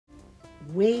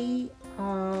We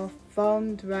are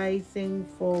fundraising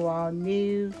for our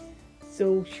new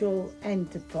social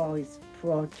enterprise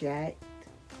project.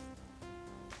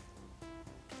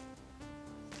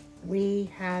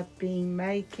 We have been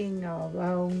making our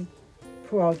own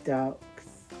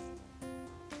products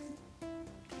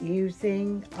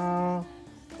using our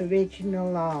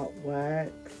original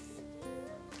artworks.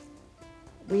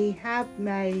 We have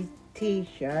made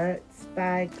t-shirts,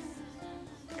 bags,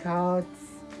 cards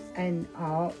and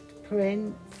art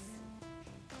prints,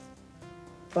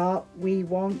 but we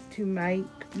want to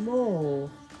make more.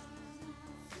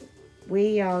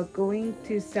 We are going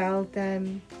to sell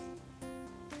them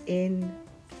in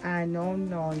an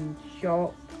online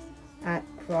shop, at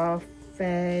craft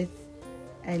fairs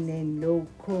and in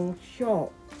local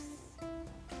shops.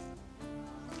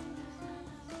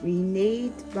 We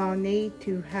need money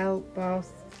to help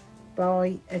us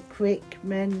buy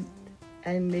equipment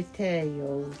and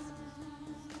materials.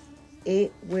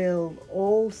 It will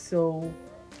also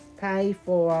pay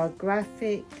for our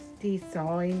graphic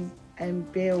design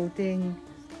and building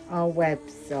our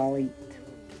website.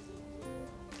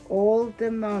 All the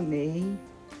money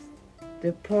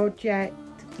the project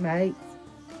makes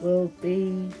will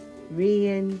be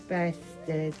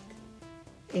reinvested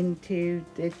into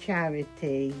the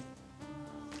charity.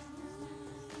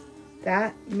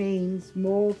 That means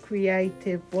more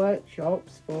creative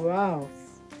workshops for us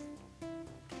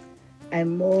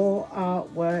and more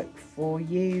artwork for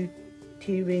you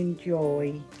to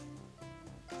enjoy.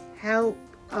 Help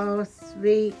us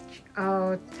reach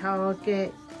our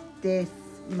target this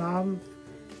month,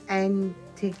 and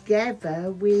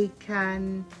together we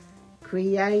can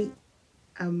create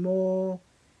a more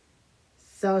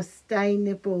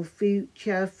sustainable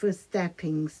future for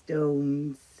Stepping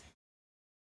Stones.